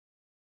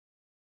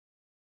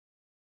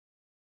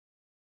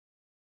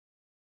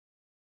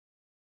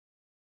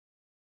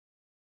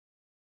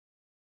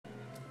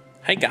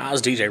Hey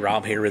guys, DJ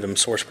Rob here, Rhythm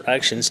Source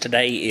Productions.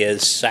 Today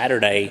is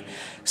Saturday,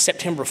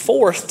 September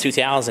 4th,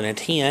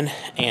 2010,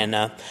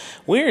 and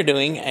we're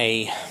doing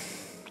a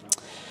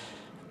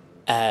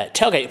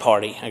tailgate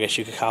party, I guess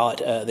you could call it.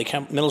 The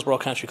Middlesboro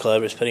Country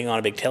Club is putting on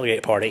a big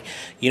tailgate party.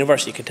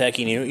 University of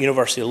Kentucky and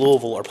University of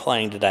Louisville are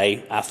playing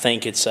today. I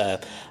think it's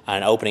an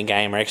opening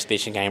game or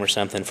exhibition game or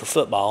something for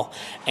football,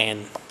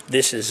 and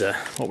this is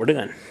what we're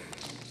doing.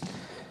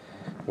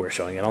 We're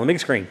showing it on the big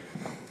screen.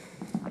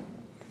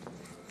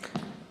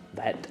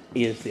 That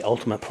is the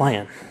ultimate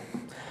plan.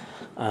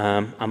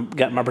 I've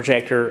got my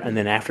projector, and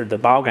then after the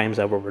ball game's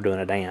over, we're doing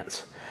a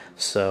dance.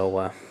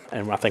 So,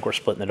 and I think we're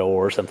splitting the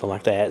door or something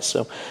like that.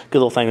 So, good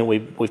little thing that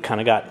we've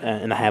kind of got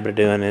in the habit of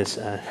doing is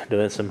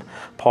doing some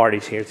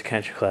parties here at the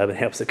country club. It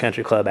helps the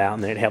country club out,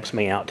 and then it helps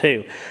me out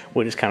too.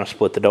 We just kind of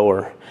split the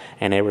door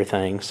and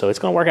everything. So it's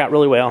going to work out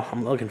really well.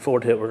 I'm looking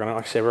forward to it. We're going to,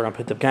 like I said, we're going to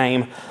put the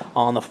game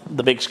on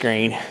the big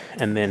screen,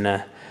 and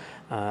then.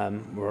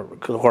 Of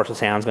course, the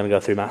sound's going to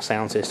go through my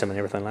sound system and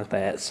everything like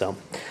that. So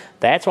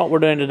that's what we're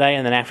doing today.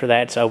 And then after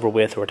that, it's over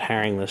with. We're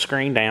tearing the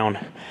screen down,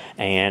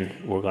 and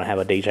we're going to have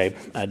a DJ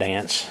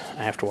dance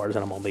afterwards,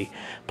 and I'm going to be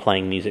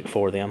playing music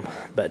for them.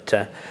 But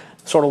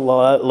sort of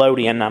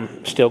loading.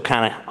 I'm still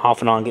kind of off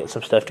and on getting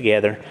some stuff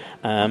together.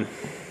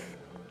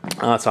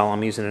 That's all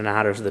I'm using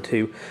tonight is the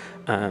two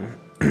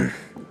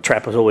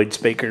trapezoid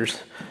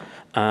speakers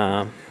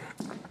and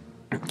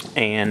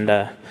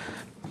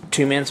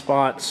 2 min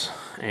spots,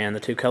 and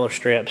the 2 color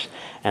strips,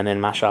 and then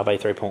my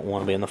Chauvet 3.1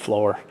 will be on the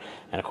floor,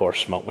 and of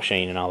course smoke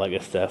machine and all that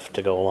good stuff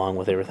to go along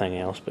with everything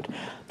else. But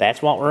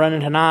that's what we're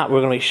running tonight. We're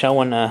going to be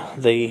showing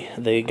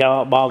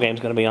the ball game's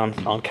going to be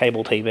on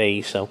cable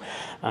TV, so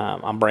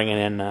I'm bringing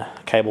in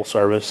cable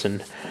service,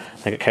 and I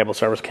think a cable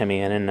service come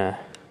in and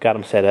got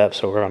them set up,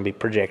 so we're going to be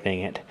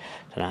projecting it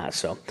tonight.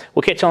 So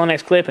we'll catch you on the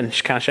next clip and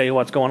just kind of show you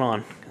what's going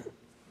on.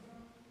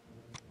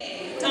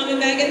 Tom and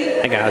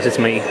Megan. Hey guys, it's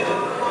me,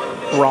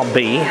 Rob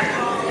B.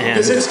 And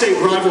this in-state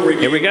rivalry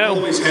here we go.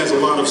 Always has a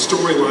lot of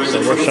storylines,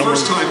 and for the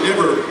first time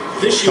ever,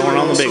 this year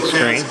on the big also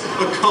screen. has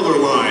a color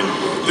line.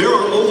 There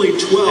are only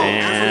 12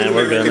 and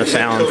we're doing the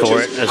sound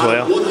for it as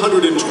well.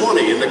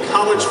 120 in the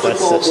college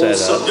football bowl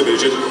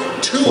subdivision.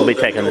 We'll be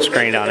taking the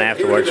screen down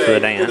afterwards for the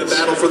dance,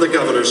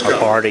 or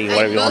party,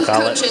 whatever you want to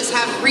call it. Both coaches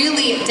have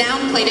really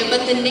downplayed it,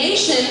 but the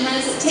nation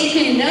has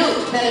taken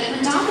note that a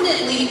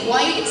predominantly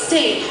white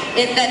state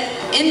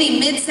that in the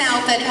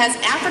Mid-South that has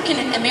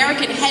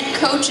African-American head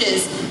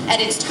coaches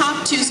at its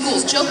top 2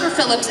 schools. Joker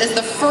Phillips is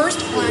the first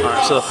black. All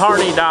right, so the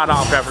party died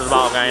off after the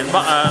ball game.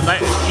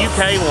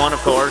 UK won,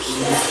 of course,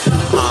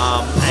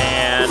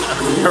 and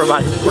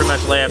everybody pretty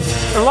much left.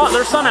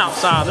 There's sun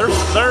outside.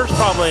 There's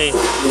probably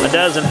a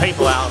dozen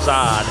people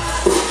outside.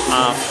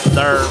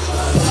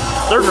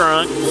 They're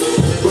drunk,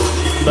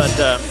 but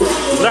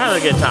they're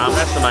having a good time.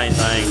 That's the main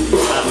thing.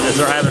 Is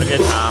they're having a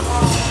good time,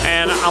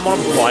 and I'm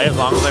gonna play as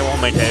long as they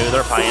want me to.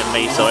 They're paying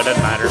me, so it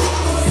doesn't matter.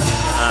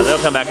 They'll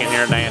come back in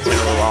here and dance in a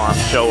little while, I'm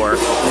sure,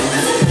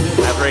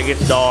 after it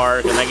gets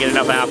dark and they get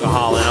enough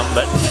alcohol in them.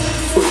 But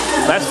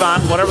that's fine,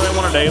 whatever they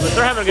want to do. But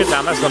they're having a good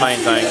time. That's the main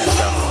thing.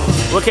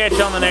 So we'll catch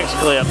you on the next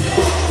clip.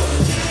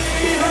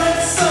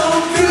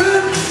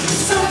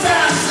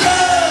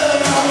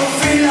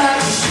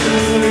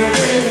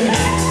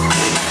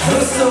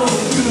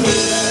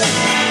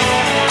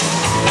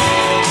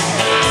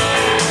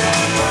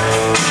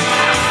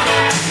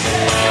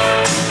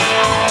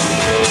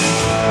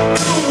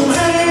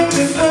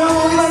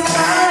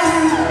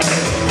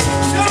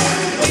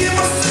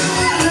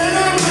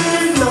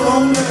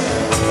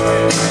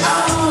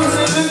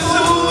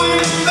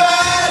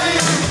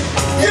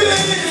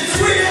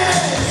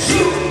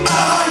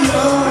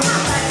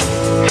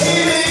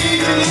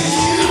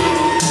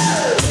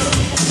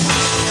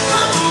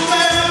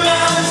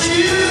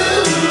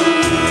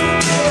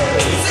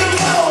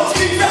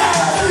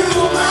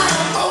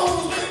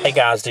 Hey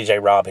guys, DJ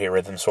Rob here,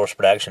 Rhythm Source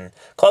Production.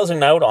 Closing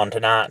note on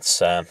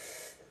tonight's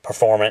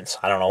performance.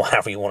 I don't know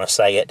however you want to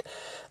say it.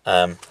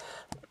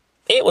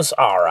 It was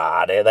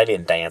alright. They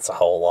didn't dance a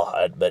whole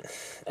lot, but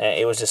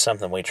it was just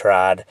something we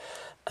tried.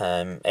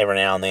 Every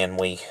now and then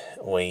we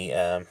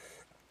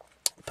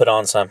put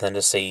on something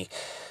to see,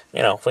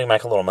 if we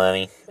make a little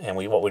money. And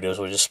what we do is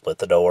we just split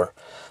the door.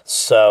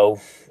 So,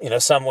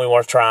 something we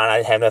want to try. And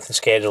I have nothing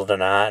scheduled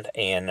tonight,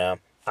 and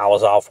I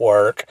was off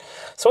work,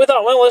 so we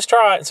thought, well, let's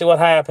try it and see what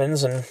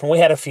happens. And we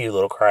had a few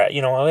little crowd, we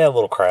had a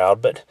little crowd.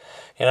 But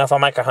if I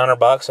make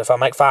 $100, if I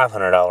make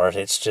 $500,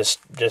 it's just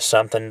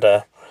something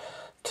to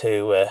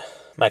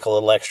make a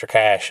little extra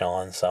cash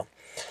on. So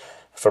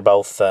for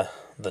both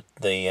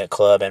the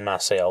club and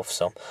myself.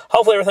 So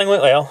hopefully everything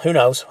went well. Who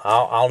knows?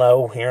 I'll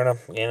know here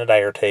in a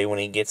day or two when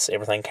he gets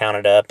everything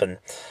counted up and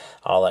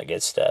all that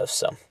good stuff.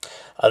 So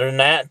other than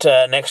that,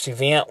 next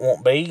event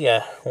won't be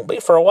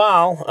for a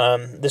while.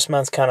 This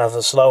month's kind of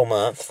a slow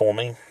month for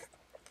me.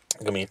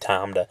 Give me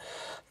time to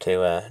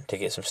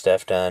get some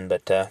stuff done,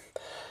 but the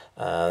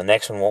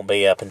next one won't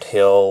be up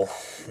until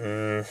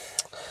the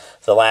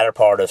latter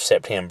part of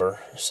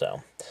September.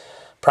 So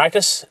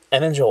practice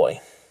and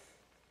enjoy.